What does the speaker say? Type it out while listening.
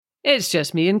It's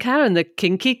just me and Karen, the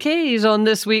Kinky K's, on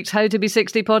this week's How to Be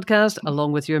 60 podcast,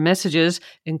 along with your messages,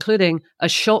 including a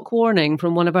shock warning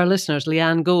from one of our listeners,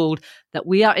 Leanne Gold, that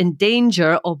we are in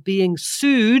danger of being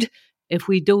sued if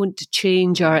we don't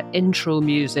change our intro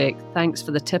music. Thanks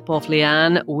for the tip-off,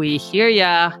 Leanne. We hear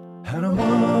ya. And I'm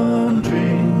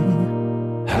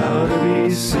wondering how to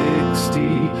be 60.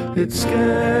 It's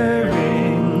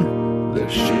scaring the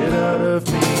shit out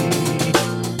of me.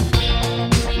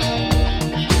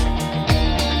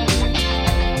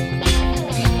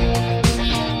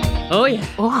 Oh, yeah.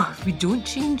 Oh, we don't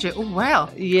change it. Oh,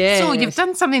 well. Yeah. So you've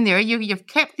done something there. You've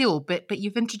kept the old bit, but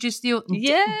you've introduced the old.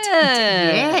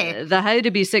 Yeah. The How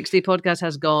to Be 60 podcast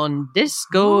has gone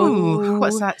disco. Ooh,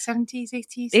 what's that? 70s,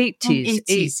 80s?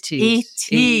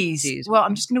 80s. Well,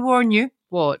 I'm just going to warn you.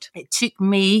 What? It took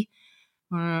me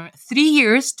 3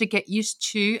 years to get used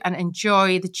to and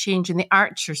enjoy the change in the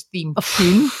Archers theme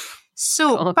tune.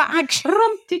 So, but actually,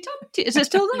 Rumpty-tumpty. Is it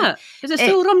still that? Is it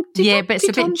still Rumpty-tumpty? Yeah, but it's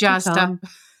a bit jazzed up.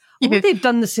 Oh, they've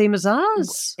done the same as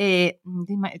us. They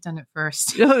might have done it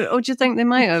first. Oh, do you think they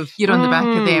might have? You're on the back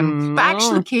of them. But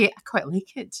actually, Kate, I quite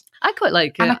like it. I quite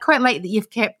like it. And I quite like that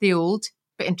you've kept the old,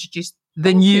 but introduced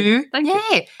the new. Thank you.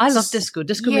 I love disco.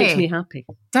 Disco makes me happy.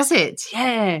 Does it?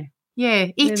 Yeah. Yeah.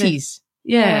 80s.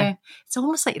 Yeah. It's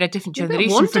almost like you're a different You're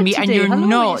generation from me, today. and you're Hello,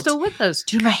 not. Are you still with us?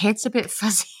 Dude, my head's a bit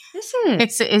fuzzy. Is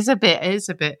it? It is a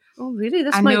bit. Oh, really?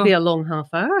 This might be a long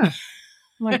half hour.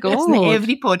 Oh my God. Isn't it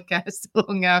every podcast a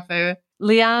long half hour?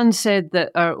 Leanne said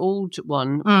that our old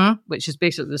one, which is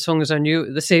basically the song is our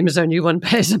new, the same as our new one,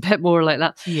 but it's a bit more like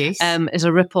that. Yes, is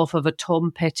a rip-off of a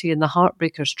Tom Petty and the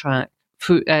Heartbreakers track,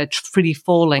 Free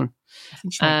Falling. I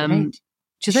think she might be right. Do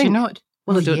you think? She not?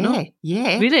 Well, I don't know.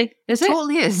 Yeah, really? Is it?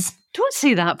 Totally is. Don't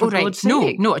say that for God's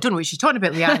sake. No, I don't know what she's talking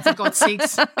about, Leanne. For God's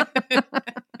sakes.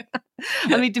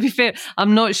 I mean, to be fair,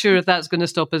 I'm not sure if that's going to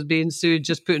stop us being sued,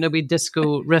 just putting a wee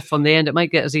disco riff on the end. It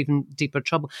might get us even deeper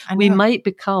trouble. We might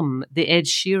become the Ed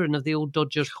Sheeran of the old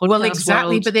Dodgers podcast. Well,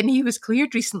 exactly, world. But then he was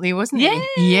cleared recently, wasn't he?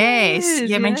 Yes.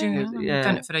 Yeah, mind you, I've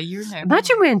done it for a year now.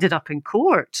 Imagine we ended up in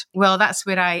court. Well, that's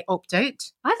where I opt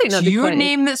out. I think that'd be your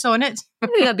name that's on it. I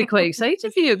think that'd be quite exciting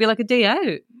for you. It'd be like a day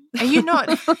out. Are you not?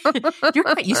 You're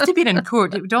quite used to being in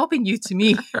court. It would all be new to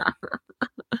me.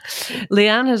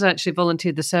 Leanne has actually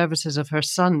volunteered the services of her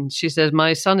son. She says,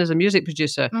 my son is a music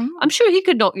producer. I'm sure he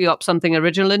could knock you up something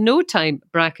original in no time,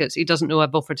 brackets. He doesn't know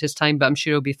I've offered his time, but I'm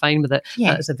sure he'll be fine with it.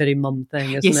 Yeah. That is a very mum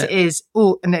thing, isn't it? Yes, it is.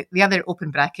 Oh, and the other open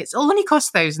brackets. It'll only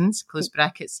cost thousands, close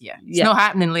brackets. Yeah. It's not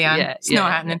happening, Leanne. It's not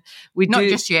happening. Not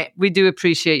just yet. We do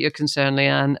appreciate your concern,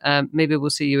 Leanne. Maybe we'll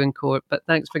see you in court, but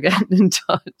thanks for getting in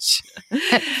touch.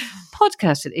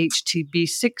 Podcast at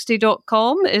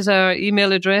htb60.com is our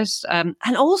email address. And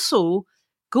also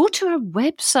go to our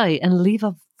website and leave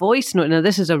a voice note. Now,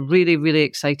 this is a really, really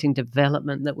exciting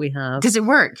development that we have. Does it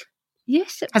work?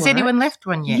 Yes, it Has works. anyone left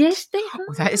one yet? Yes, they have.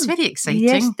 Oh, that is very exciting.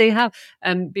 Yes, they have.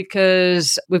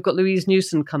 Because we've got Louise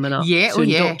Newson coming up. Yeah, soon,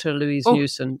 Dr. Louise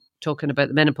Newson, talking about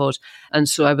the menopause. And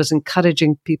so I was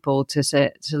encouraging people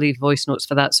to leave voice notes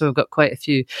for that. So we've got quite a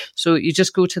few. So you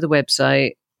just go to the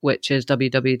website, which is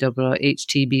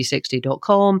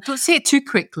www.htb60.com. Don't say it too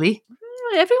quickly.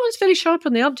 Everyone's very sharp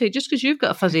on the update just because you've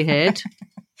got a fuzzy head.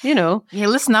 You know. Yeah,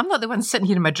 listen, I'm not the one sitting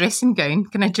here in my dressing gown,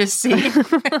 can I just say?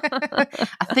 I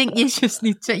think you just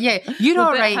need to, you're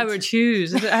all right. Howard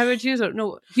Hughes. Is it Howard Hughes or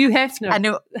no? Hugh Hefner. I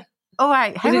know. Oh,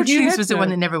 right. Howard Hughes was the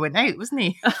one that never went out, wasn't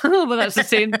he? Oh, well, that's the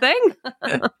same thing.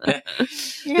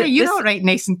 Yeah, you're all right,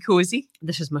 nice and cosy.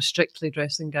 This is my Strictly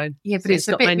dressing gown. Yeah, but it's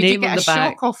got my name on the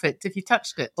back. Shock off it if you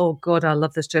touched it. Oh, God, I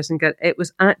love this dressing gown. It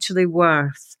was actually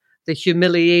worth the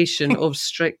humiliation of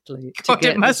Strictly to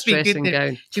get this dressing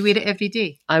gown. Do you wear it every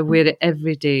day? I wear it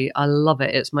every day. I love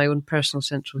it. It's my own personal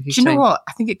central heating. Do you know what?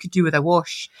 I think it could do with a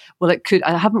wash. Well, it could.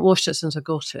 I haven't washed it since I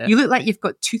got it. You look like you've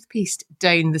got toothpaste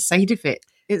down the side of it.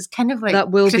 It's kind of like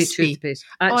that will crispy. Be toothpaste.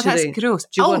 Actually, that's gross.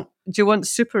 Do you want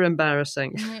super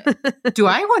embarrassing? Do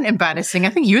I want embarrassing?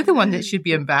 I think you're the one that should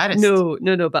be embarrassed. No.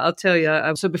 But I'll tell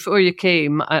you. So before you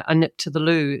came, I nipped to the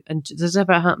loo. And does this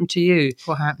ever happen to you?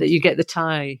 What happened? That you get the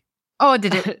tie? Oh,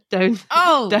 did it? down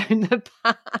the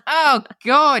back. Oh,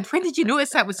 God. When did you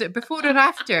notice that? Was it before or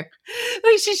after?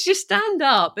 It's just you stand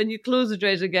up and you close the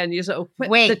dress again. You sort of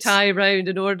whip the tie round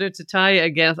in order to tie it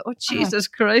again. I thought, oh, Jesus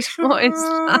Christ, what is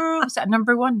that? Was that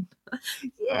number one?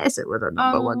 Yes, it was a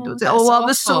number one. I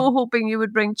was so hoping you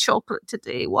would bring chocolate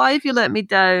today. Why have you let me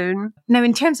down? Now,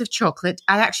 in terms of chocolate,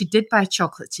 I actually did buy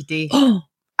chocolate today.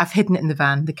 I've hidden it in the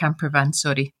van, the camper van,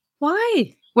 sorry.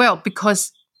 Why? Well,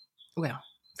 because,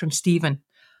 from Stephen.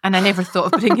 And I never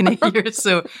thought of bringing it here.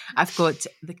 So I've got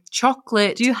the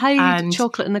chocolate. Do you hide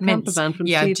chocolate in the camper van from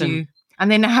Stephen? Yeah, I do.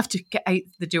 And then I have to get out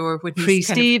the door when he's Free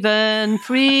Stephen,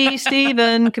 free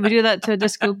Stephen. Can we do that to a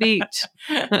disco beat?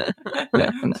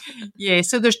 Yeah,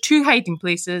 so there's 2 hiding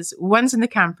places. One's in the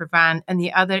camper van, and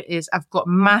the other is I've got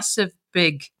massive,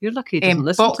 big You're lucky he doesn't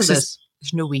listen boxes. to this.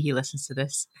 There's no way he listens to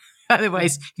this.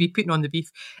 Otherwise, he'd be putting on the beef.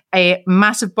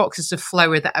 Massive boxes of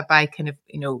flour that I buy kind of,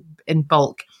 in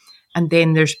bulk. And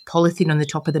then there's polythene on the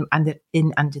top of them, and they're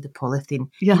in under the polythene.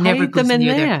 You He never hide goes them in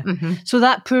near there. Mm-hmm. So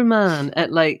that poor man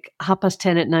at like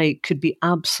 10:30 at night could be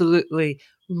absolutely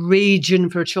raging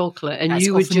for chocolate, and That's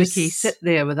you would often the just case. sit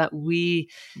there with that wee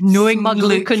Knowing smug look.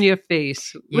 look on your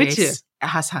face, would you? Yes, it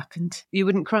has happened. You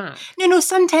wouldn't crack. No,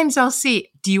 sometimes I'll say,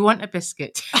 do you want a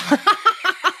biscuit?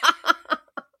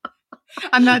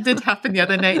 And that did happen the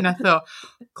other night, and I thought,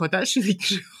 God, that's really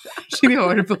cruel. That's really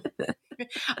horrible.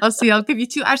 I'll say, I'll give you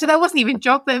 2. Actually, that wasn't even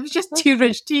chocolate. It was just 2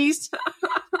 rich teas.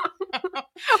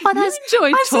 Oh, that's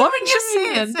enjoy that's talking when you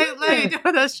say it out loud.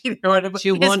 Oh, that's really horrible. Do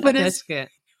you want a biscuit?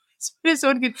 It's for his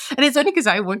own good. And it's only because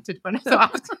I wanted one. I thought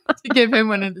I had to give him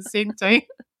one at the same time.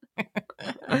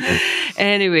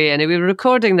 Anyway, we're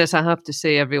recording this, I have to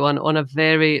say, everyone, on a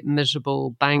very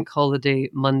miserable bank holiday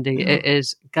Monday. It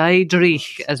is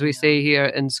Gaidrich, as we say here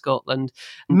in Scotland.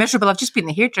 Miserable. I've just been in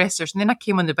the hairdressers, and then I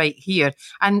came on the bike here.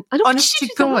 And I know, honest to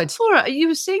God, for it. You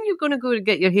were saying you were going to go to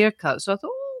get your hair cut, so I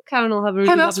thought, Karen will have a really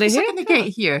how else lovely was I hair. going to get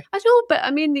here? I know, but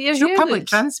I mean, your There's no hair public looks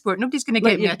transport. Nobody's going to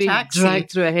like get me a you've been taxi.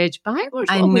 dragged through a hedge backwards.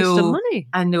 I What a waste of know. money.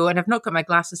 I know, and I've not got my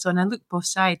glasses on. I look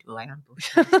both-eyed. Well, I am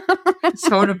both-eyed. It's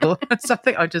horrible. So I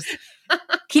think I'll just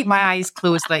keep my eyes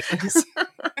closed like this.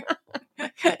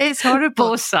 It's horrible.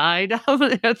 Both side. I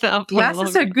haven't heard that for a long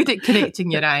Glasses are good at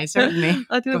connecting your eyes, aren't they?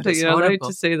 I don't God, think it's you're allowed horrible.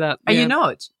 to say that. Are Yeah. you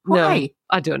not? Why? No,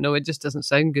 I don't know. It just doesn't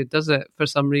sound good, does it? For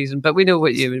some reason, but we know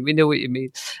what you mean. We know what you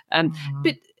mean.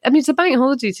 But I mean, it's a bank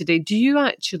holiday today. Do you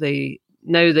actually,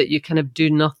 now that you kind of do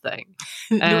nothing,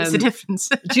 Notice the difference.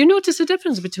 do you notice a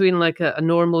difference between like a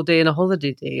normal day and a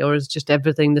holiday day, or is just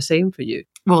everything the same for you?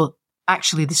 Well,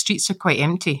 actually, the streets are quite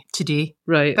empty today.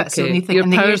 Right. That's okay. the only thing. Your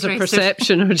And the powers of hairdressers-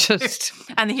 perception are just.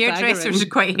 And the hairdressers staggering. are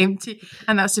quite empty.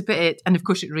 And that's about it. And of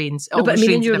course, it rains. It No, but I always mean,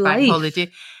 in rains your at a bank life.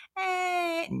 holiday.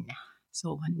 Nah, it's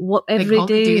all one. What big every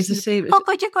holiday, day is the isn't it? same. Oh,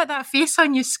 God, you've got that face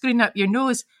on you screwing up your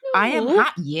nose. I am No.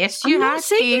 happy. Yes, I'm you not had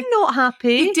saying to. you're not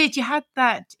happy. You did. You had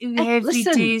that. Every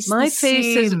Listen, day's my the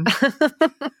face same. is.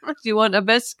 Do you want a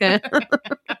biscuit?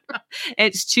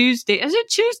 It's Tuesday. Is it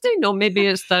Tuesday? No, maybe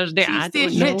it's Thursday. I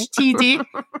Tuesday's don't know. rich tea day.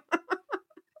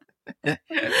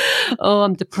 Oh,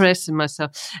 I'm depressing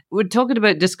myself. We're talking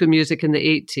about disco music in the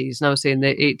 80s, and I was saying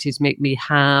the 80s make me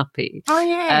happy. Oh,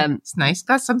 yeah. Um, It's nice.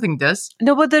 Glad something does.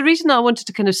 No, but the reason I wanted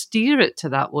to kind of steer it to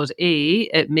that was A,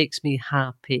 it makes me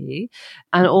happy.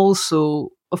 And also,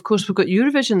 of course, we've got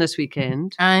Eurovision this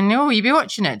weekend. I know. You'll be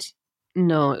watching it.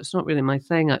 No, it's not really my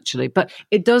thing, actually. But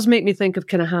it does make me think of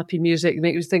kind of happy music. It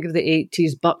makes me think of the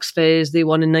 80s, Bucks Fizz. They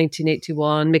won in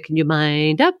 1981, Making Your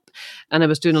Mind Up. And I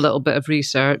was doing a little bit of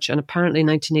research, and apparently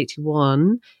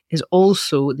 1981 is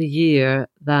also the year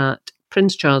that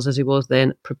Prince Charles, as he was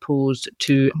then, proposed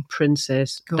to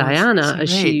Princess God, Diana that's as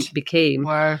she right. became.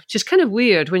 Wow. Which is kind of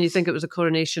weird when you think it was a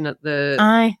coronation at the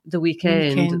Aye.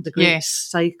 weekend. The great yes.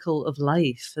 cycle of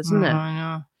life, isn't it? I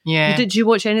know. Yeah. Did you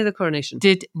watch any of the coronation?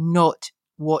 Did not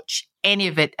watch any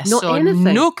of it. I Not saw anything?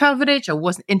 no coverage. I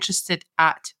wasn't interested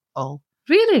at all.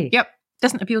 Really? Yep.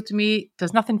 Doesn't appeal to me.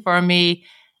 Does nothing for me.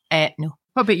 No.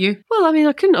 What about you? Well, I mean,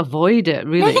 I couldn't avoid it,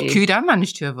 really. Yeah, you could. I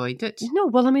managed to avoid it. No,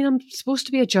 well, I mean, I'm supposed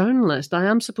to be a journalist. I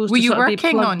am supposed Were to you sort of be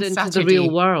working plugged on into Saturday? the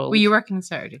real world. Were you working on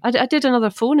Saturday? I did another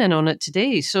phone-in on it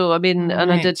today. So, I mean,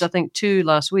 and I Right. did, I think, 2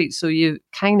 last week. So you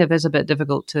kind of is a bit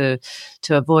difficult to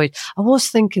avoid. I was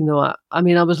thinking, though, I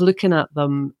mean, I was looking at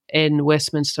them in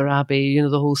Westminster Abbey, you know,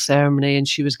 the whole ceremony, and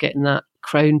she was getting that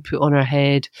crown put on her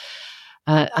head.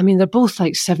 I mean, they're both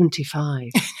like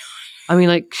 75. I mean,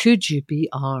 like, could you be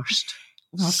arsed?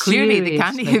 Well, clearly the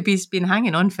Seriously. candidate has been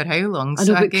hanging on for how long? I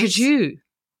So know, but guess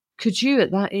could you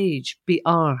at that age be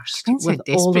arsed Depends how with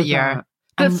all desperate of you are. that?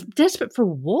 But And- desperate for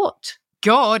what?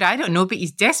 God, I don't know, but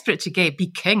he's desperate to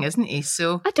be king, isn't he?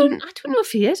 So I don't know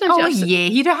if he is. Oh yeah,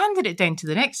 he'd have handed it down to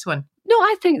the next one. No,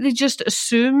 I think they just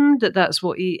assume that that's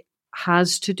what he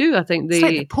has to do. I think they. It's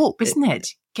like the Pope, isn't it?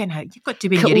 You've got to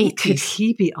be in your Could 80s.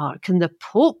 he be arsed? Can the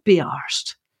Pope be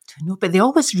arsed? I know, but they're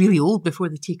always really old before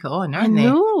they take it on, aren't I they?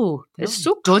 know. They're It's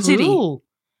so doddery. cruel.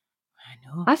 I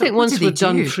know. I think But what once do they we've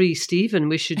done do? Free Stephen,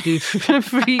 we should do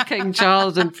Free King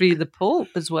Charles and Free the Pope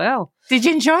as well. Did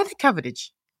you enjoy the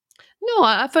coverage? No,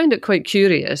 I found it quite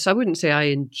curious. I wouldn't say I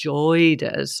enjoyed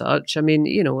it as such. I mean,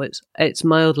 you know, it's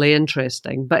mildly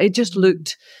interesting, but it just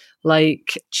looked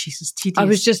like Jesus, tedious. I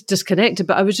was just disconnected.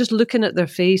 But I was just looking at their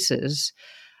faces,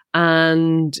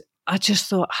 and I just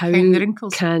thought, how Counting the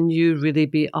wrinkles. can you really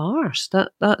be arsed?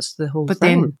 That's the whole But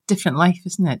thing. then, different life,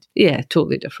 isn't it? Yeah,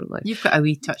 totally different life. You've got a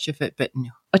wee touch of it, but no.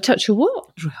 A touch of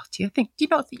what? Royalty, I think. Do you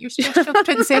not think you're special,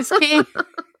 Princess Kay?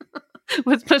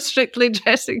 With my Strictly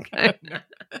dressing gown.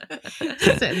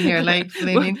 Sitting there like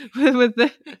flaming. with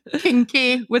the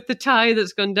Kinky. with the tie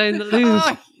that's gone down the loom,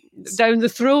 Oh, down the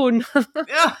throne.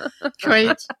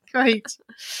 quite.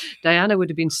 Diana would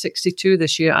have been 62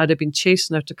 this year. I'd have been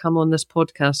chasing her to come on this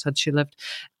podcast had she lived.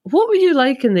 What were you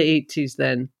like in the 80s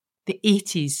then? The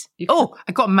 80s. Oh,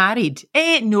 I got married.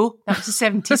 No, that was the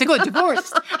 70s. I got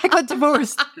divorced.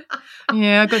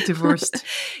 Yeah, I got divorced.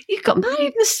 You got married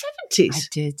in the 70s? I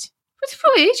did.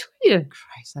 What age were you?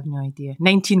 Christ, I have no idea.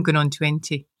 19 going on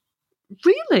 20.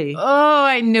 Really? Oh,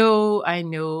 I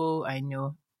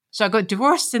know. So I got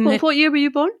divorced in What year were you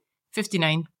born?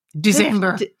 59.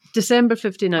 December. December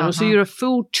 59. Uh-huh. So you're a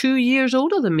full 2 years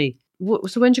older than me.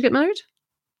 So when did you get married?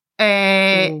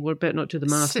 We're better not do the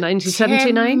math.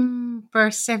 1979?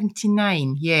 September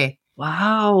 79, yeah.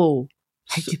 Wow.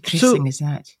 How depressing is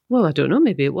that? Well, I don't know.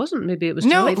 Maybe it wasn't. Maybe it was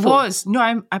No, delightful. it was. No,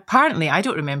 I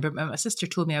don't remember. My sister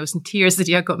told me I was in tears the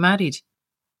day I got married.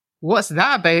 What's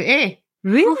that about, eh?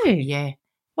 Really? Yeah.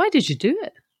 Why did you do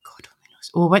it? God only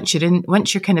knows. Oh,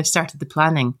 once you're kind of started the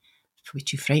planning, I was probably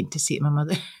too frightened to say to my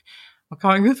mother, I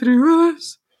can't go through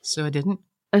this. So I didn't.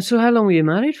 And so how long were you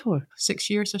married for? 6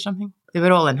 years or something. They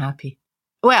were all unhappy.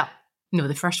 Well, no,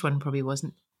 the first one probably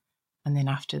wasn't. And then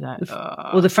after that,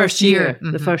 the first year.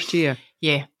 Mhm. The first year.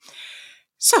 Yeah.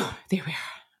 So there we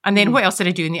are. And then what else did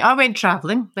I do? I went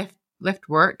travelling, left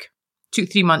work,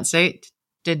 took 3 months out,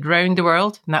 did round the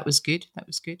world, and that was good.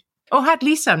 Oh, I had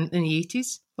Lisa in the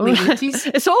 80s, late 80s.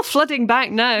 It's all flooding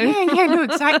back now. Yeah, no,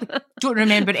 exactly. Don't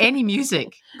remember any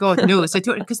music. God knows. I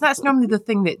don't, because that's normally the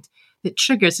thing that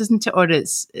triggers, isn't it? Or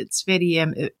it's very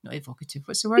not evocative.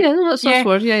 What's the word? Yeah, that's the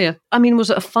word. Yeah. I mean, was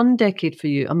it a fun decade for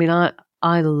you? I mean,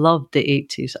 I loved the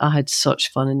 80s. I had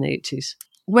such fun in the 80s.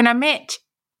 When I met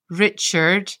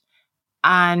Richard,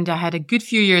 and I had a good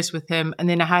few years with him, and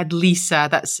then I had Lisa.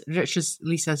 That's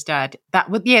Lisa's dad.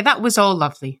 That was all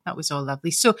lovely.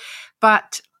 So,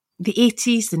 but the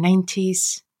 80s, the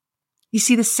 90s, you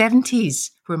see, the 70s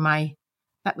were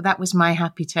that was my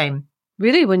happy time.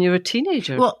 Really, when you were a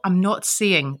teenager? Well, I'm not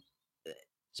saying.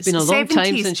 It's been a long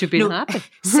time since you've been happy.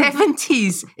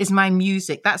 70s is my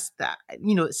music. That's that.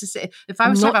 It's just, if I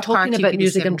was I'm to not have a party, talking about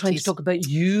music. 70s. I'm trying to talk about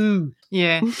you.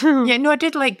 Yeah. Yeah, no, I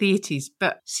did like the 80s,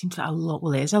 but seems like a lot.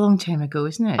 Well, it is a long time ago,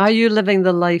 isn't it? Are you living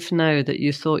the life now that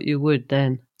you thought you would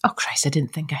then? Oh, Christ, I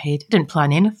didn't think ahead. I didn't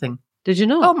plan anything. Did you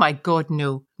not? Oh, my God,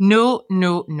 no.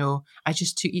 No. I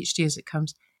just took each day as it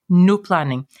comes. No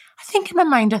planning. I think in my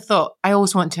mind, I thought I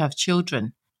always want to have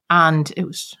children. And it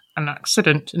was an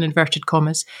accident, in inverted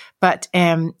commas. But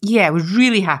I was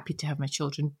really happy to have my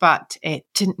children. But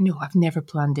I've never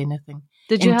planned anything.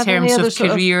 Did you in have terms any other of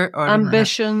sort career of or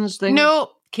ambitions? Things?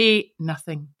 No, Kate,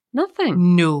 nothing.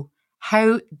 Nothing? No.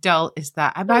 How dull is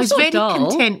that? I was very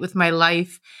content with my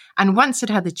life. And once I'd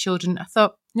had the children, I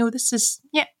thought, no,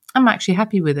 I'm actually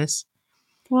happy with this.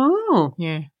 Wow.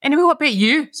 Yeah. Anyway, what about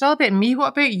you? It's all about me. What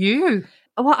about you?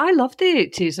 Well, I loved the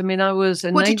 80s. I mean, I was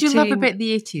in What did you love about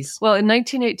the 80s? Well, in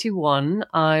 1981,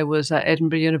 I was at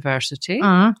Edinburgh University.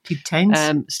 Good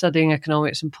times. Studying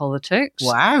economics and politics.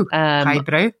 Wow.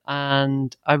 Highbrow.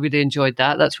 And I really enjoyed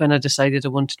that. That's when I decided I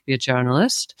wanted to be a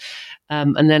journalist.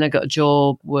 And then I got a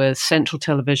job with Central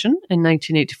Television in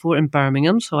 1984 in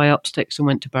Birmingham. So I upped sticks and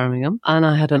went to Birmingham. And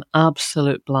I had an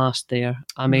absolute blast there.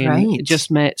 I mean, just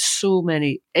met so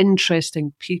many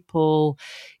interesting people.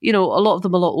 A lot of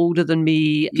them a lot older than me.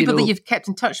 People that you've kept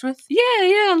in touch with?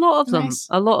 Yeah, a lot of them. Nice.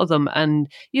 A lot of them. And,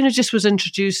 just was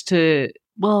introduced to,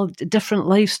 different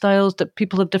lifestyles, that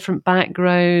people have different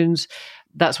backgrounds.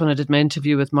 That's when I did my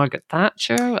interview with Margaret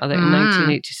Thatcher, I think in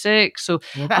 1986. So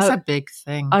that's a big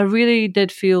thing. I really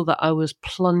did feel that I was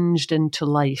plunged into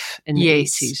life in the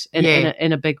 80s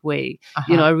in a big way.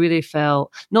 I really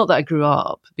felt, not that I grew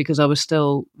up, because I was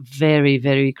still very,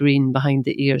 very green behind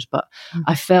the ears, but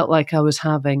I felt like I was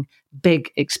having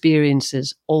big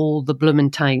experiences all the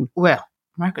blooming time. Well,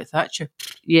 Margaret Thatcher.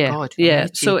 Yeah. God, yeah.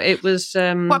 So it was...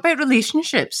 what about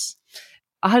relationships?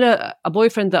 I had a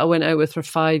boyfriend that I went out with for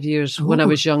 5 years when I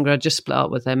was younger. I just split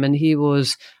up with him, and he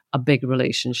was a big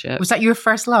relationship. Was that your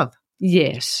first love?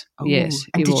 Yes. Yes.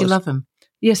 And did you love him?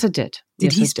 Yes, I did.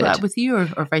 Did he split up with you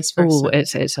or vice versa? Oh,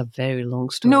 it's a very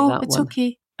long story. No, that it's one.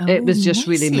 okay. It was just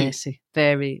really messy.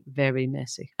 Very, very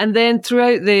messy. And then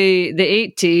throughout the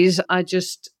 80s, I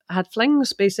just had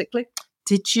flings, basically.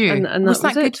 Did you? And was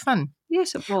that good it. fun?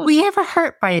 Yes, it was. Were you ever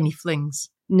hurt by any flings?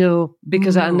 No,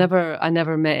 because I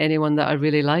never met anyone that I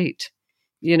really liked.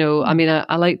 You know, I mean,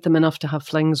 I liked them enough to have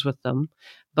flings with them,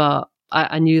 but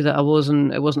I knew that it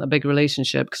wasn't a big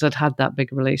relationship because I'd had that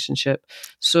big relationship.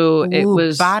 So it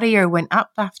was barrier went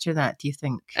up after that. Do you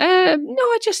think? No,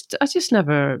 I just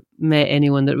never met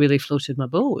anyone that really floated my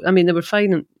boat. I mean, they were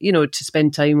fine, you know, to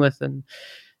spend time with and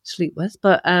sleep with,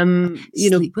 but you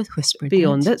know, sleep with whispered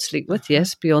beyond it, sleep with,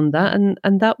 yes, beyond that,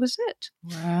 and that was it.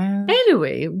 Wow.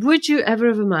 Anyway, would you ever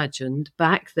have imagined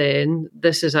back then?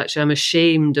 This is actually, I'm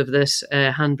ashamed of this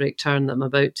handbrake turn that I'm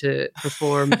about to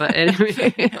perform, but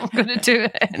anyway, I'm going to do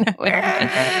it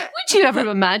anyway. Would you ever have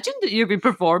imagined that you'd be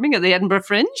performing at the Edinburgh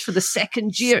Fringe for the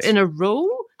second year in a row?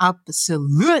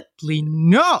 Absolutely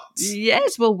not.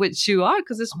 Yes, well, which you are,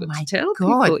 because it's what to tell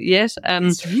people. Yes,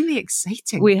 it's really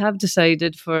exciting. We have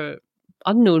decided, for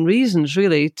unknown reasons,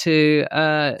 really, to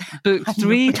book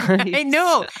 3 nights. I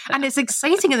know, and it's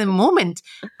exciting at the moment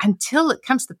until it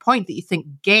comes to the point that you think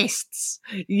guests.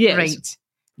 Yes. Right.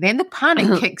 Then the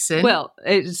panic kicks in. Well,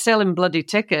 it's selling bloody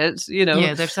tickets, you know.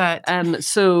 Yeah, there's that.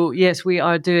 So, yes, we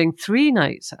are doing 3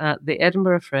 nights at the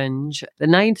Edinburgh Fringe, the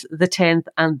 9th, the 10th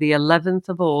and the 11th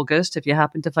of August, if you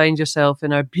happen to find yourself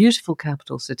in our beautiful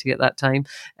capital city at that time,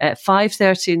 at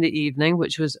 5:30 in the evening,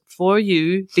 which was for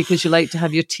you because you like to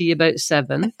have your tea about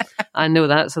 7. I know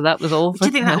that, so that was all for Do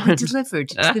you think that will be delivered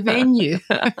to the venue?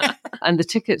 And the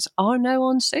tickets are now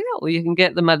on sale. You can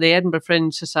get them at the Edinburgh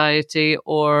Fringe Society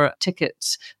or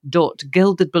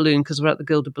tickets.Gilded Balloon, because we're at the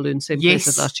Gilded Balloon, same place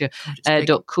as last year,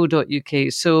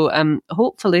 .co.uk. So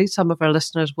hopefully some of our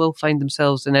listeners will find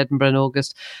themselves in Edinburgh in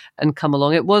August and come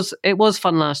along. It was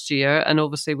fun last year, and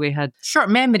obviously we had... Short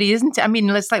memory, isn't it? I mean,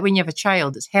 it's like when you have a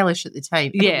child, it's hellish at the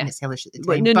time. I don't mean it's hellish at the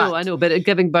time. No, I know, but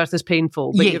giving birth is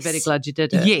painful, but you're very glad you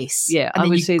did it. Yes. Yeah, and I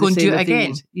would say go the and same do it with again.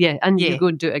 these. Yeah, and you go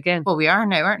and do it again. Well, we are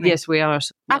now, aren't we? Yes, we are.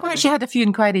 I've actually had a few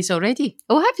inquiries already.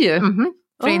 Oh, have you? Mm-hmm.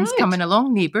 Friends right. coming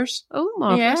along, neighbours. Oh,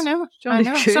 marvellous. Yeah, I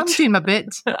know. So I'm doing my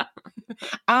bit.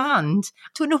 And I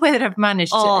don't know whether I've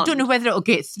managed to, I don't know whether it'll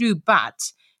get through, but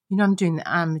you know, I'm doing the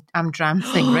I'm dram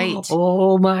thing, right?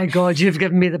 Oh my God, you've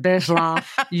given me the best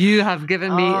laugh. You have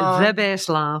given me the best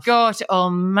laugh. God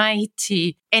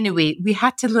almighty. Anyway, we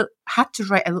had to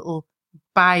write a little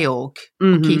biog,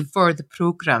 for the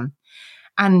programme.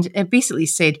 And it basically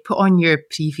said, put on your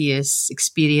previous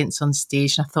experience on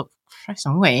stage. And I thought, Christ,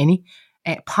 I'm not any,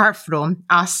 apart from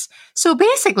us. So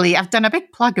basically, I've done a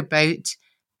big plug about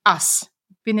us.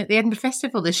 Been at the Edinburgh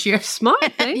Festival this year. Smart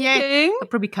thinking. Yeah, they'll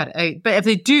probably cut it out. But if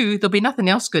they do, there'll be nothing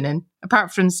else going in,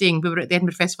 apart from saying we were at the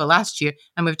Edinburgh Festival last year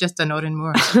and we've just done Oran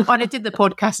Moore. And I did the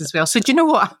podcast as well. So do you know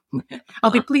what?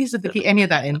 I'll be pleased if they get any of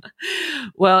that in.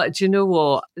 Well, do you know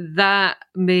what? That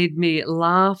made me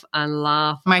laugh and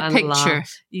laugh. My and picture.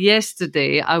 Laugh.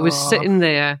 Yesterday, I was sitting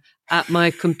there at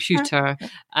my computer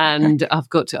and I've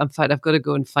got to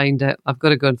go and find it.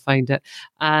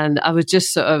 And I was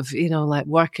just sort of, you know, like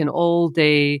working all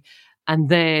day. And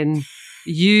then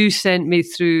you sent me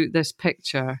through this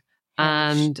picture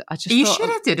and I just You thought,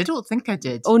 sure I did? I don't think I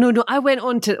did. Oh, no. I went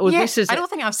on to, yes, this is I don't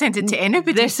think I've sent it to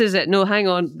anybody. This is it. No, hang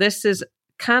on. This is,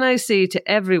 can I say to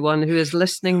everyone who is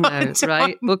listening now,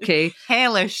 right? Okay.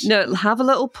 Hellish. No, have a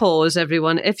little pause,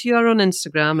 everyone. If you are on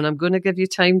Instagram, and I'm going to give you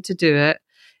time to do it.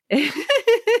 They're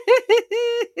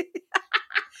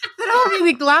all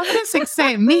really glamorous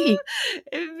except me.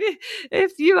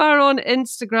 If you are on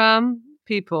Instagram,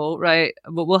 people, right,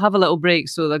 we'll have a little break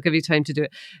so they'll give you time to do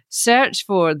it. Search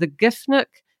for the Giffnock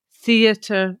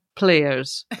Theatre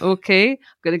Players, okay? I'm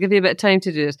going to give you a bit of time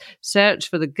to do this. Search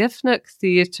for the Giffnock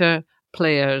Theatre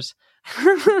Players.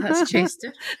 That's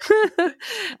Chester.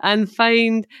 And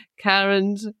find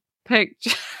Karen's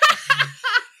picture.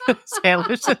 It's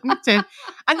hellish, isn't it?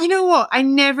 And you know what? I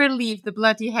never leave the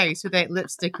bloody house without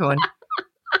lipstick on.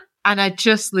 And I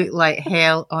just look like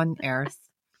hell on earth.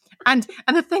 And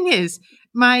the thing is,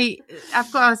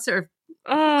 I've got a sort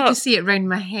of, you see it round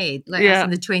my head, like it's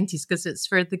in the 20s, because it's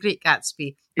for The Great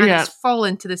Gatsby. And it's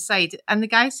fallen to the side. And the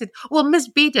guy said, well, Miss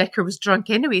Baedeker was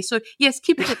drunk anyway. So yes,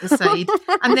 keep it at the side.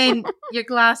 And then your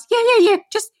glass, yeah,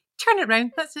 just turn it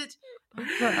round. That's it.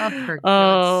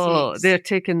 Oh, they're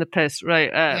taking the piss,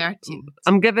 right?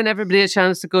 I'm giving everybody a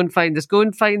chance to go and find this. Go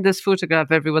and find this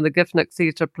photograph, everyone, the Giffnock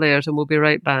Theatre Players, and we'll be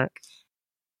right back.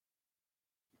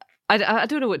 I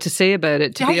don't know what to say about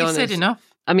it, to be honest. You said enough.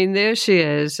 I mean, there she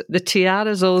is. The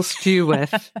tiara's all spew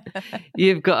with.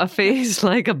 You've got a face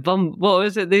like a bum. What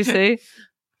was it they say?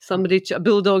 A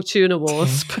bulldog chewing a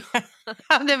wasp.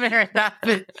 I've never heard that,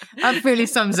 but that really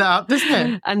sums it up, doesn't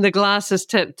it? And the glass is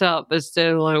tipped up as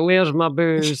to like, where's my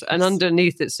booze? And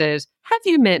underneath it says, have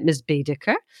you met Miss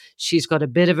Baedeker? She's got a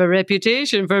bit of a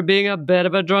reputation for being a bit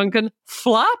of a drunken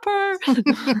flapper.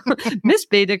 Miss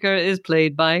Baedeker is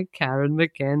played by Karen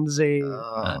McKenzie.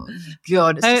 Oh,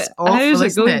 God, it's just awful, how's it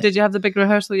isn't going? it? Did you have the big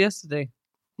rehearsal yesterday?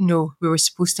 No, we were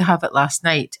supposed to have it last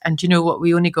night. And do you know what?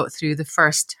 We only got through the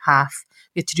first half.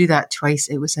 We had to do that twice.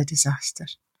 It was a disaster.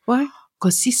 Why?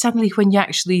 Because see, suddenly when you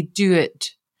actually do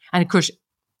it, and of course,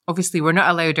 obviously we're not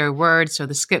allowed our words or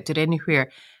the script or anywhere.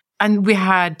 And we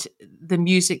had the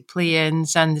music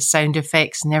play-ins and the sound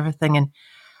effects and everything. And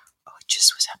it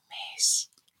just was a mess.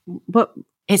 But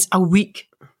it's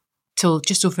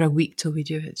just over a week till we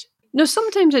do it. no,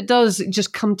 sometimes it does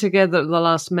just come together at the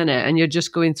last minute and you're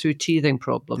just going through teething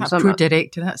problems. That poor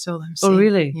director, that's all I'm saying. Oh,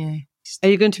 really? Yeah. Are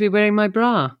you going to be wearing my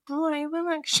bra? Oh, I will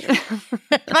actually.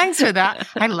 Thanks for that.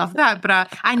 I love that bra.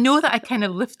 I know that I kind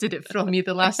of lifted it from you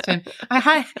the last time.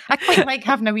 I quite like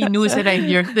having a wee nose around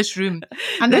this room.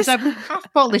 And there's a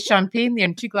half bottle of champagne there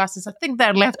and 2 glasses. I think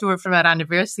they're left over from our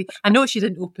anniversary. I know she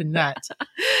didn't open that.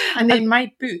 And then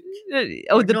my book.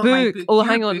 Oh, the book. Oh,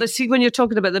 hang on. Book. Let's see, when you're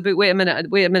talking about the book, wait a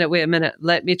minute.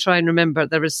 Let me try and remember.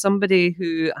 There was somebody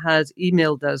who has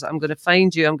emailed us. I'm going to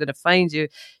find you.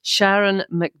 Sharon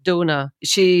McDonough.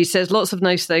 She says lots of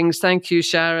nice things. Thank you,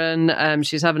 Sharon.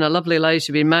 She's having a lovely life.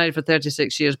 She's been married for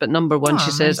 36 years. But number one,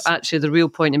 she says, actually, the real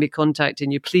point in me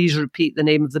contacting you, please repeat the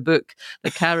name of the book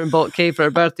that Karen bought Kay for her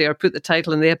birthday, or put the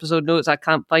title in the episode notes. I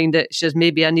can't find it. She says,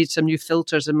 maybe I need some new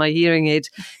filters in my hearing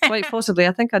aids. Quite possibly.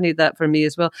 I think I need that for me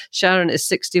as well. Sharon is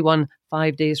 61,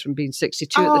 5 days from being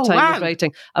 62 at the time of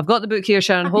writing. I've got the book here,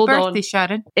 Sharon. Happy Hold birthday, on.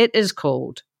 Sharon. It is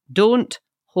called Don't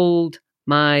Hold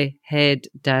My Head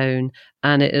Down,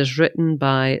 and it is written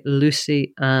by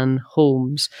Lucy Ann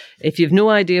Holmes. If you've no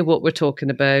idea what we're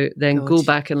talking about, then go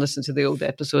back and listen to the old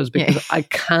episodes, because I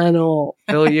cannot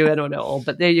fill you in on it all.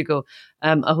 But there you go.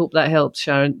 I hope that helps,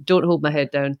 Sharon. Don't hold my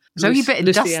head down. There's a wee bit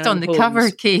of dust on the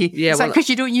cover, Kay. Yeah, is that because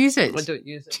you don't use it? I don't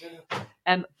use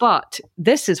it. But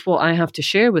this is what I have to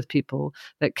share with people,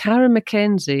 that Karen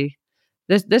McKenzie,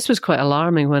 this was quite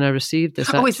alarming when I received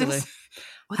this, actually. Is this?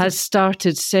 Has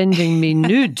started sending me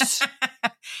nudes.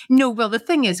 No, well, the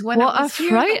thing is, what a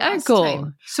fright I got.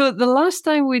 So the last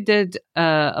time we did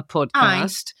a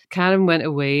podcast, Karen went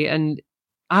away, and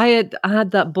I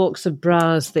had that box of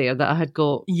bras there that I had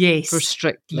got for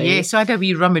Strictly. Yeah, so I had a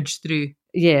wee rummage through.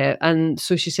 Yeah, and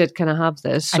so she said, can I have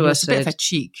this? So I said, a bit of a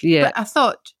cheek. Yeah. But I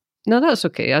thought, no, that's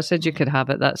okay. I said you could have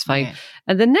it. That's fine. Yeah.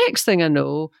 And the next thing I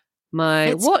know,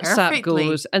 my WhatsApp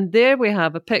goes, and there we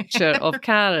have a picture of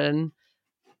Karen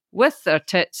with their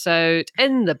tits out,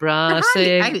 in the bra,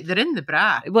 saying... They're in the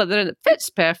bra. Well, it fits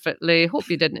perfectly. Hope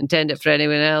you didn't intend it for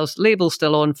anyone else. Label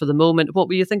still on for the moment. What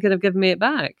were you thinking of giving me it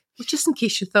back? Well, just in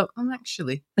case you thought,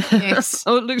 actually, yes.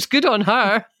 Oh, it looks good on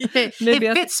her. Maybe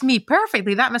it fits me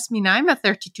perfectly. That must mean I'm a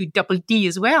 32 double D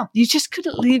as well. You just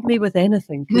couldn't leave me with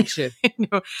anything, could you?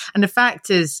 No. And the fact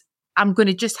is, I'm going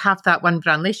to just have that one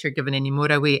bra unless you're giving any more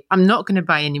away. I'm not going to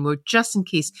buy any more, just in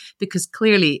case, because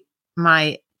clearly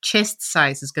my chest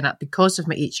size is going up because of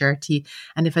my HRT,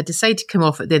 and if I decide to come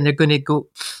off it, then they're going to go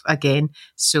again.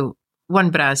 So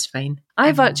one bra is fine.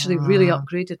 I've actually really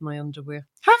upgraded my underwear.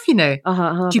 Have you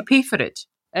now? Do you pay for it?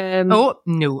 Oh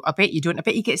no, I bet you don't. I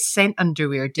bet you get sent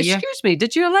underwear. Do you? Excuse me,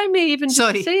 did you allow me even to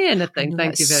say anything?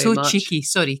 Thank you very much. So cheeky.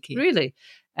 Sorry, Kate. Really?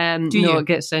 It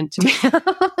gets sent to me.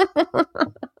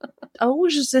 I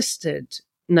always resisted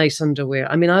nice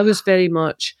underwear. I mean, I was very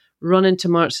much run into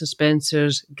Marks and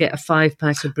Spencer's, get a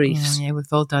 5-pack of briefs. Yeah, we've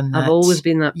all done that. I've always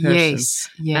been that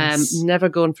person. Yes. Never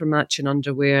gone for matching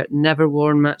underwear, never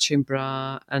worn matching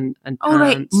bra and pants. All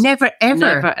right, never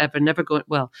ever. Never going.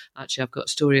 Well, actually, I've got a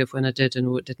story of when I did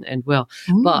and it didn't end well.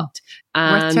 Ooh, worth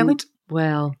telling?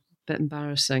 Well, a bit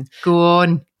embarrassing. Go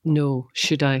on. No,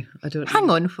 should I? I don't Hang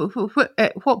know. on.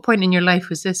 At what point in your life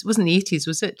was this? It wasn't the 80s,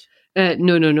 was it?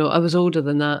 No. I was older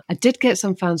than that. I did get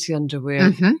some fancy underwear.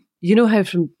 Mm-hmm. You know how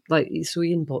so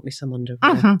Ian bought me some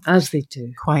underwear, as they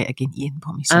do. Quiet again, Ian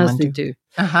bought me some underwear. As they do.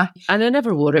 And I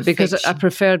never wore it because I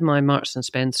preferred my Marks and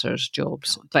Spencer's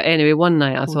jobs. But anyway, one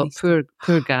night I thought,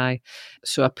 poor guy.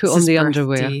 So I put on the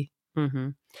underwear. Mm-hmm.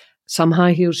 Some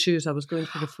high heel shoes. I was going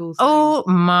for the full thing. Oh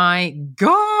my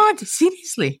God,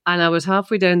 seriously? And I was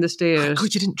halfway down the stairs. Oh,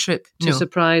 God, you didn't trip. To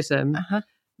surprise him.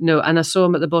 No, and I saw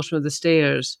him at the bottom of the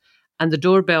stairs. And the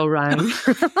doorbell rang.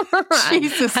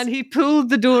 Jesus. And he pulled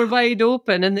the door wide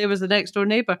open, and there was the next door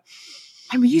neighbour.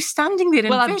 And were you standing there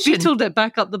in I beetled it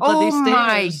back up the bloody stairs. Oh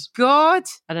my God.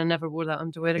 And I never wore that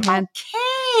underwear again.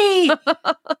 Okay.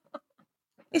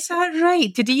 Is that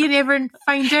right? Did he ever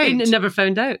find out? He never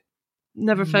found out.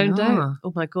 Never found No. out.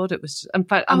 Oh my God, it was, in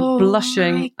fact, I'm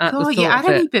blushing at the thought you had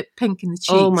of a it. wee bit pink in the cheeks.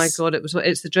 Oh my God,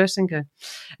 it's the dressing gown.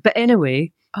 But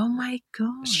anyway, Oh my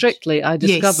God. Strictly, I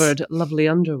discovered lovely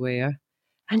underwear.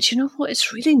 And you know what?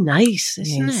 It's really nice,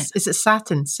 isn't it? Is it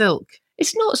satin, silk?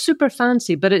 It's not super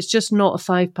fancy, but it's just not a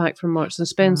 5-pack from Marks and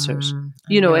Spencer's.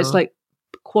 I know. It's like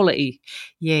quality.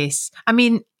 Yes. I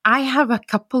mean, I have a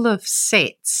couple of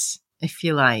sets, if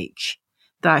you like,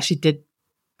 that I actually did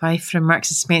buy from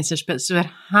Marks and Spencer's, but it's sort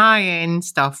of high-end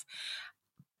stuff.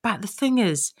 But the thing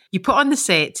is, you put on the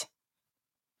set,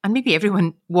 and maybe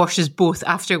everyone washes both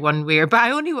after one wear,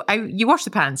 but you wash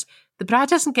the pants. The bra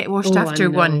doesn't get washed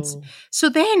after once. So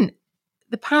then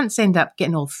the pants end up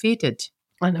getting all faded.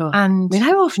 I know. And I mean,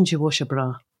 how often do you wash a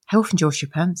bra? How often do you wash your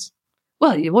pants?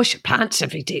 Well, you wash your pants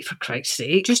every day, for Christ's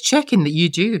sake. Just checking that you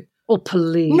do. Oh,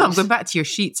 please. No, I'm going back to your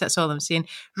sheets. That's all I'm saying.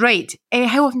 Right.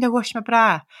 How often do I wash my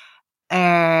bra?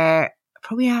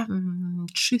 Probably,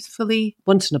 truthfully.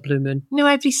 Once in a blue moon. No,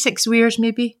 every 6 wears,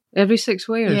 maybe. Every 6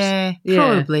 wears? Yeah,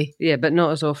 probably. Yeah, but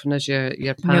not as often as your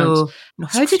pants. No.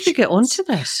 How did we get onto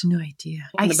this? No idea.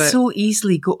 I so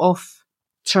easily go off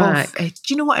track. Do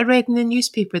you know what I read in the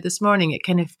newspaper this morning? It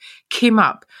kind of came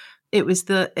up. It was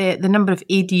the number of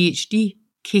ADHD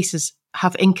cases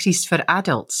have increased for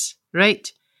adults, right?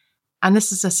 And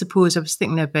this is, I suppose, I was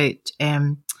thinking about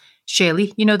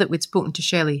Shelley, that we'd spoken to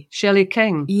Shelley. Shelley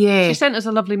King. Yeah. She sent us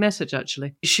a lovely message,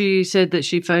 actually. She said that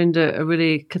she found a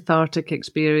really cathartic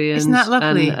experience. Isn't that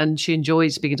lovely? And she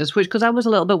enjoyed speaking to us, because I was a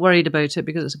little bit worried about it,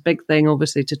 because it's a big thing,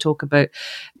 obviously, to talk about,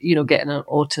 getting an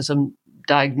autism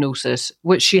diagnosis,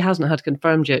 which she hasn't had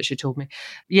confirmed yet, she told me.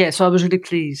 Yeah, so I was really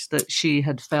pleased that she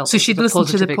had felt so she'd listened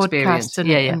to the experience.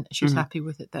 podcast and she was happy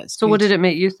with it. That's so good. What did it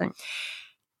make you think?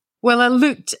 Well, I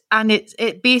looked, and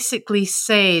it basically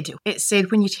said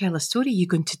when you tell a story, you're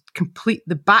going to complete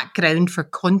the background for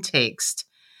context.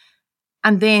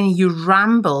 And then you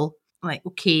ramble, like,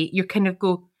 okay, you kind of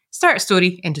go, start a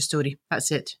story, end of story.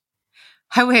 That's it.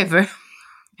 However,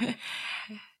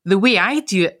 the way I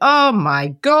do it, oh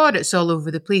my God, it's all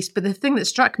over the place. But the thing that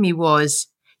struck me was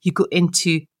you go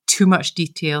into too much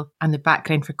detail and the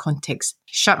background for context.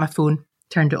 Shut my phone,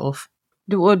 turned it off.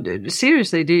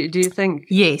 Seriously, do you think?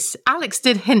 Yes. Alex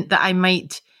did hint that I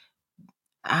might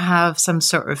have some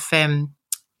sort of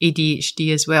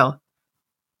ADHD as well.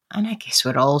 And I guess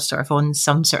we're all sort of on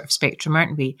some sort of spectrum,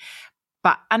 aren't we?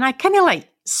 And I kind of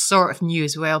sort of knew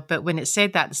as well, but when it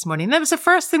said that this morning, that was the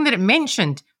first thing that it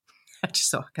mentioned. I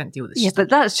just thought, I can't deal with this. Yeah, but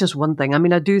that's just one thing. I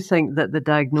mean, I do think that the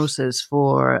diagnosis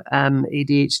for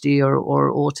ADHD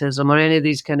or autism or any of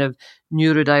these kind of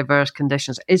neurodiverse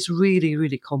conditions is really,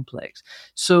 really complex.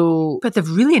 But they've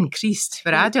really increased for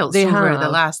adults over the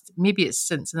last, maybe it's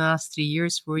since in the last 3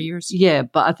 years, 4 years. Yeah,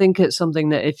 but I think it's something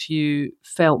that if you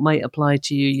felt might apply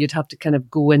to you, you'd have to kind of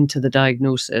go into the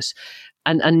diagnosis.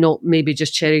 And not maybe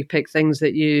just cherry pick things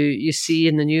that you see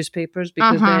in the newspapers,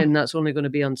 because then that's only going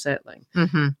to be unsettling.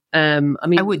 Mm-hmm. I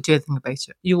mean, I wouldn't do anything about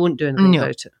it. You won't do anything about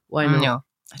it. Why not? No,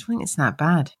 I don't think it's that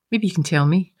bad. Maybe you can tell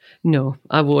me. No,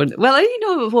 I won't. Well, you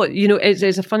know what?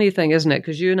 It's a funny thing, isn't it?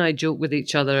 Because you and I joke with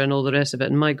each other and all the rest of it.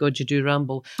 And my God, you do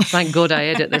ramble. Thank God I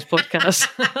edit this podcast.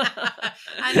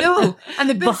 I know. And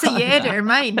the bits that you edit are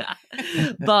mine.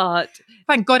 But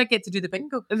thank God I get to do the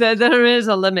bingo. There is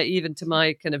a limit even to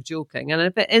my kind of joking. And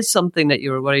if it is something that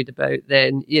you were worried about,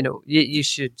 then, you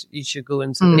should go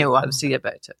and see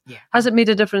about it. Yeah. Has it made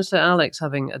a difference to Alex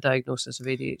having a diagnosis of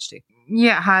ADHD?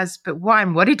 Yeah, it has. But what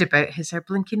I'm worried about is her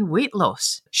blinking weight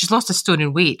loss. She's lost a stone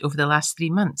in weight over the last 3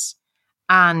 months.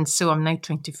 And so I'm now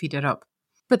trying to feed her up.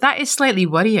 But that is slightly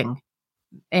worrying,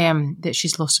 that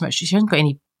she's lost so much. She hasn't got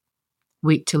any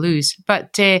weight to lose.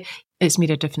 But it's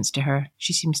made a difference to her.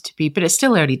 She seems to be. But it's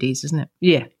still early days, isn't it?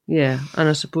 Yeah. And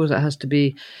I suppose it has to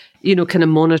be, kind of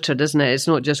monitored, isn't it? It's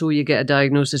not just, you get a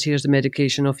diagnosis, here's the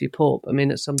medication, off you pop. I mean,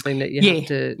 it's something that you have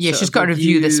to she's got a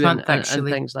review this month,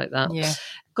 actually. And things like that. Yeah.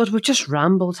 God, we've just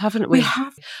rambled, haven't we? We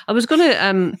have. I was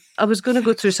gonna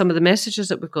go through some of the messages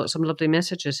that we've got, some lovely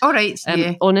messages. All right.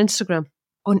 On Instagram.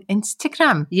 On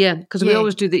Instagram? Yeah, because we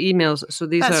always do the emails, so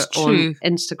these are on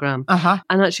Instagram. Uh-huh.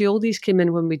 And actually all these came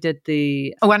in when we did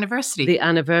the anniversary. The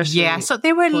anniversary. Yeah, so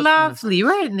they were podcast. lovely,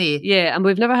 weren't they? Yeah, and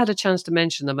we've never had a chance to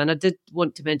mention them, and I did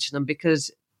want to mention them because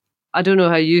I don't know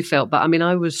how you felt, but I mean,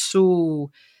 I was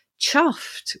so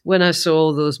chuffed when I saw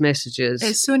all those messages.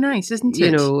 It's so nice, isn't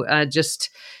it? Just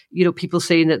people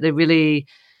saying that they really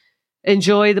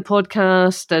enjoy the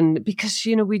podcast, and because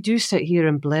we do sit here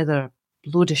and blether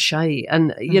load of shite,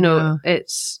 and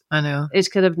it's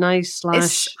kind of nice /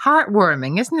 it's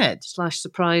heartwarming, isn't it? /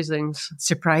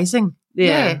 surprising.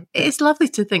 Yeah, it's lovely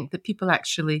to think that people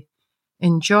actually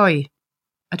enjoy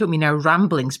I don't mean our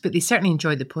ramblings, but they certainly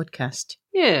enjoy the podcast.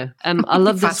 Yeah. I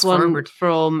love this Fast one forward.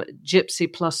 from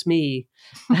Gypsy Plus Me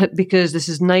because this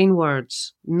is 9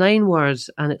 words,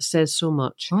 and it says so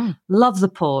much. Oh. Love the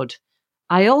pod.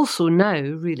 I also now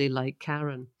really like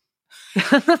Karen.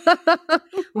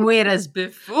 Whereas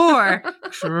before,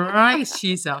 Christ,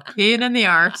 she's a pain in the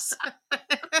arse.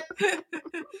 There's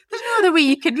no other way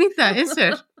you can read that, is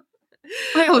there?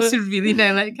 I also really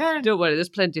now like Karen. Don't worry, there's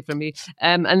plenty from me.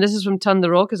 And this is from Turn the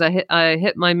Rock. As I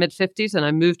hit my mid-50s and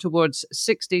I move towards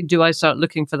 60, do I start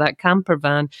looking for that camper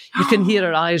van? You can hear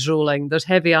her eyes rolling. There's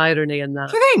heavy irony in that.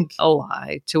 Do you think? Oh,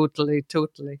 aye, totally.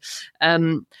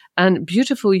 And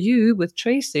Beautiful You with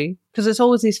Tracy, because it's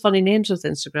always these funny names with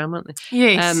Instagram, aren't they?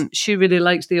 Yes. She really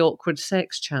likes the awkward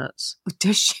sex chats. Oh,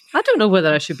 does she? I don't know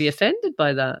whether I should be offended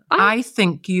by that. I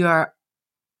think you are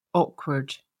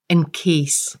awkward in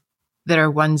case there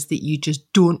are ones that you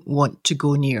just don't want to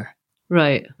go near.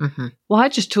 Right. Mm-hmm. Well, I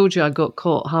just told you I got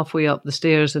caught halfway up the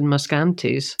stairs in my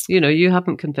scanties. You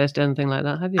haven't confessed anything like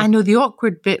that, have you? I know the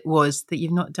awkward bit was that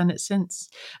you've not done it since.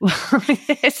 Well,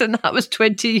 yes, and that was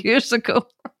 20 years ago.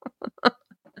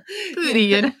 Poor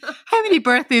Ian. How many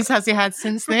birthdays has he had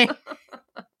since then?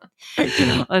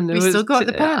 I know. We still got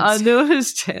the pants. I know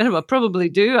it's terrible. I probably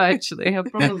do, actually. I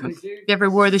probably do. You ever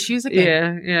wore the shoes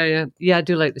again? Yeah. Yeah, I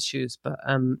do like the shoes, but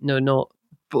no, not.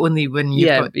 But only when you've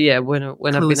got when I've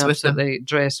been clothes with them. absolutely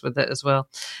dressed with it as well.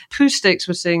 Pooh Sticks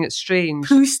was saying it's strange.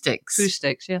 Pooh Sticks. Pooh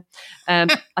Sticks, yeah.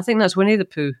 I think that's Winnie the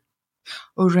Pooh.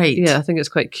 Oh, right. Yeah, I think it's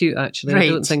quite cute, actually. Right. I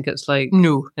don't think it's like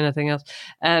No. anything else.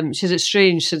 She says it's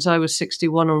strange since I was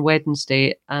 61 on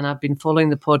Wednesday and I've been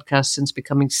following the podcast since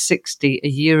becoming 60 a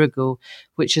year ago,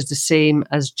 which is the same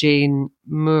as Jane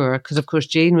Moore. Because, of course,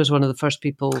 Jane was one of the first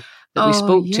people that we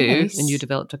spoke to and you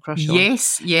developed a crush on.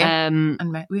 Yes, yeah.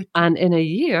 And in a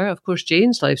year, of course,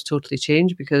 Jane's life's totally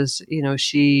changed because,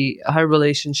 her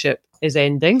relationship is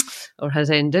ending or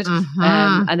has ended.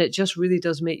 Mm-hmm. And it just really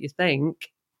does make you think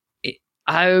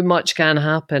how much can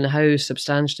happen, how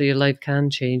substantially your life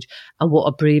can change, and what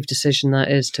a brave decision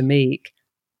that is to make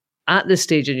at this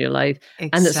stage in your life. Exactly.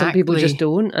 And that some people just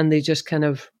don't, and they just kind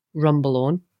of rumble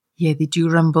on. Yeah, they do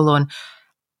rumble on.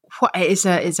 It's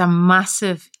a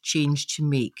massive change to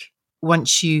make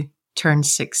once you turn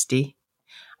 60.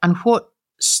 And what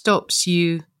stops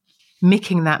you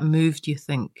making that move, do you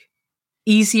think?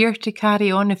 Easier to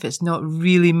carry on if it's not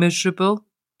really miserable?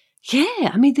 Yeah,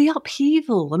 I mean, the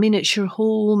upheaval. I mean, it's your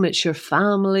home, it's your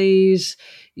families,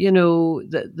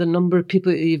 the number of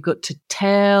people that you've got to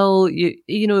tell.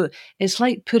 It's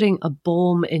like putting a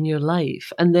bomb in your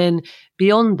life. And then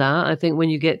beyond that, I think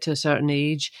when you get to a certain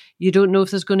age, you don't know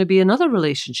if there's going to be another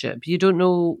relationship. You don't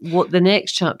know what the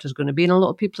next chapter is going to be. And a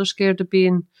lot of people are scared of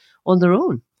being on their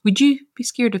own. Would you be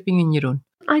scared of being on your own?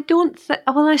 I don't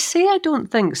I say I don't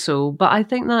think so, but I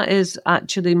think that is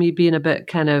actually me being a bit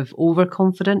kind of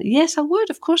overconfident. Yes, I would.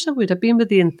 Of course I would. I've been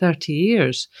with Ian 30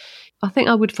 years. I think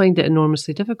I would find it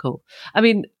enormously difficult. I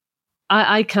mean,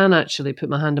 I can actually put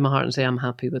my hand in my heart and say I'm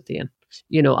happy with Ian.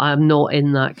 I'm not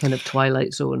in that kind of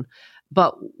twilight zone.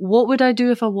 But what would I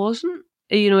do if I wasn't?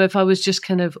 If I was just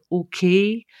kind of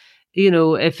okay,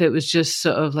 if it was just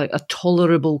sort of like a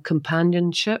tolerable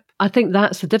companionship. I think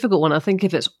that's the difficult one. I think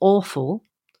if it's awful,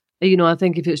 I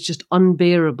think if it's just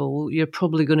unbearable, you're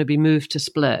probably going to be moved to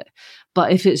split.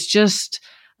 But if it's just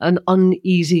an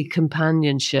uneasy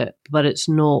companionship, but it's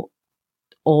not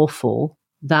awful,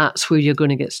 that's where you're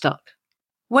going to get stuck.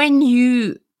 When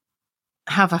you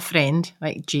have a friend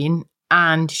like Jane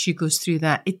and she goes through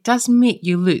that, it does make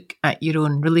you look at your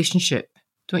own relationship,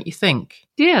 don't you think?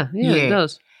 Yeah, it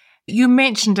does. You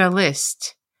mentioned a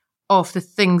list of the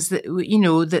things that,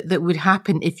 that would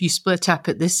happen if you split up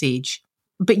at this age.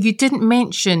 But you didn't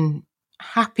mention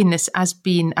happiness as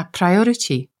being a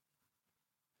priority.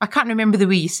 I can't remember the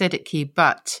way you said it, Kay,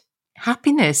 but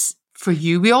happiness for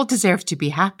you, we all deserve to be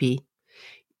happy.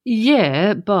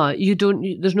 Yeah, but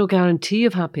there's no guarantee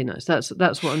of happiness. That's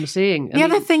what I'm saying. The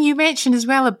other thing you mentioned as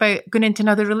well about going into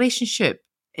another relationship,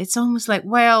 it's almost like,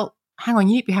 well, hang on,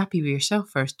 you need to be happy with yourself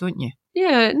first, don't you?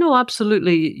 Yeah, no,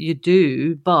 absolutely you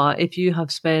do. But if you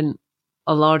have spent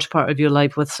a large part of your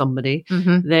life with somebody,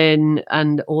 then,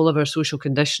 and all of our social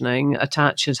conditioning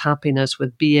attaches happiness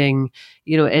with being,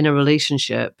 in a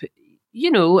relationship,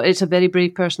 it's a very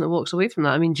brave person that walks away from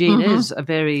that. I mean, Jane is a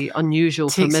very unusual,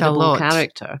 formidable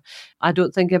character. I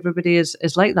don't think everybody is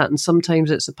like that. And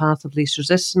sometimes it's a path of least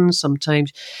resistance.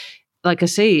 Sometimes, like I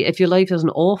say, if your life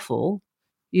isn't awful,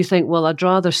 you think, well, I'd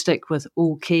rather stick with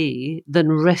okay than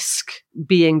risk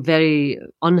being very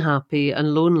unhappy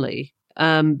and lonely.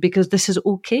 Because this is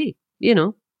okay,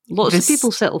 Lots This of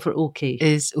people settle for okay.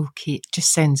 is okay. It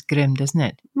just sounds grim, doesn't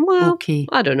it? Well, Okay.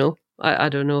 I don't know. I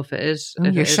don't know if it is. Oh,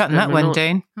 if you're it is shutting that grim or one not.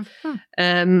 down.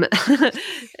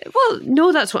 Well,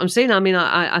 no, that's what I'm saying. I mean,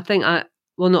 I think I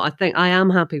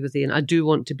am happy with Ian. I do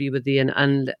want to be with Ian,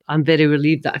 and I'm very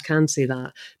relieved that I can say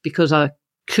that, because I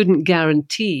couldn't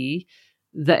guarantee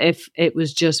that if it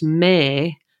was just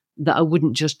meh, that I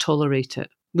wouldn't just tolerate it.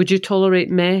 Would you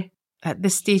tolerate meh? At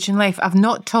this stage in life, I've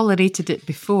not tolerated it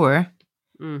before.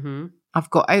 Mm-hmm.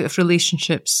 I've got out of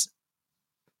relationships,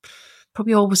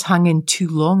 probably always hung in too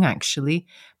long, actually.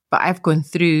 But I've gone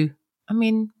through,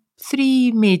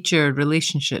 3 major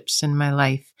relationships in my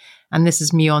life. And this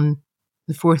is me on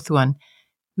the 4th one.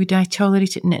 Would I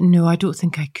tolerate it? No, I don't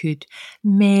think I could.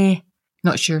 Meh.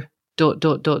 Not sure. ... To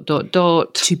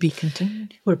be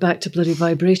continued. We're back to bloody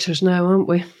vibrators now, aren't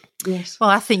we? Yes. Well,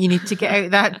 I think you need to get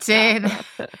out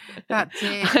that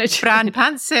brand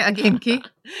pants set again, Kate.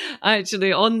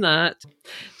 Actually, on that,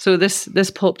 so this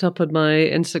popped up on my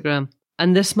Instagram,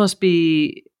 and this must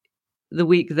be the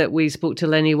week that we spoke to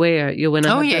Lenny Ware. You when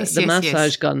I had the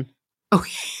massage gun. Oh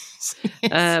yes.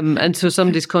 And so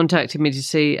somebody's contacted me to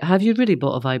say, "Have you really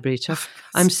bought a vibrator?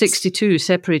 I'm 62,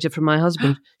 separated from my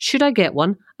husband. Should I get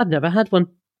one? I've never had one."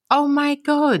 Oh my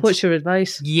God. What's your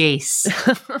advice? Yes.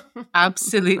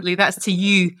 Absolutely. That's to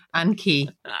you and Kay.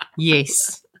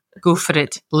 Yes. Go for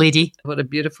it, lady. What a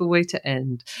beautiful way to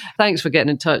end. Thanks for getting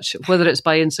in touch, whether it's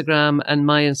by Instagram, and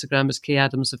my Instagram is Kay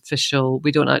Adams Official.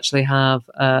 We don't actually have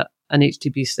an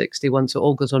HTB60 one, so it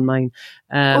all goes on mine.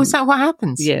 Is that what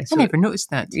happens? Yeah. I never noticed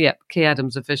that. Yeah, Kay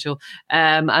Adams Official.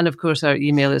 And of course, our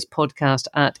email is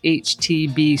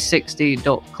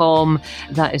podcast@htb60.com.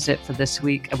 That is it for this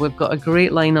week. We've got a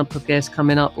great lineup of guests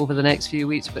coming up over the next few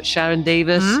weeks. We've got Sharon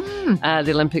Davis,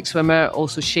 the Olympic swimmer,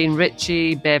 also Shane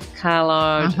Ritchie, Bev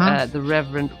Callard, the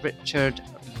Reverend Richard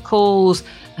Coles,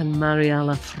 and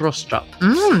Mariella Frostrup.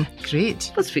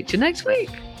 Great. We'll speak to you next week.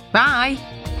 Bye.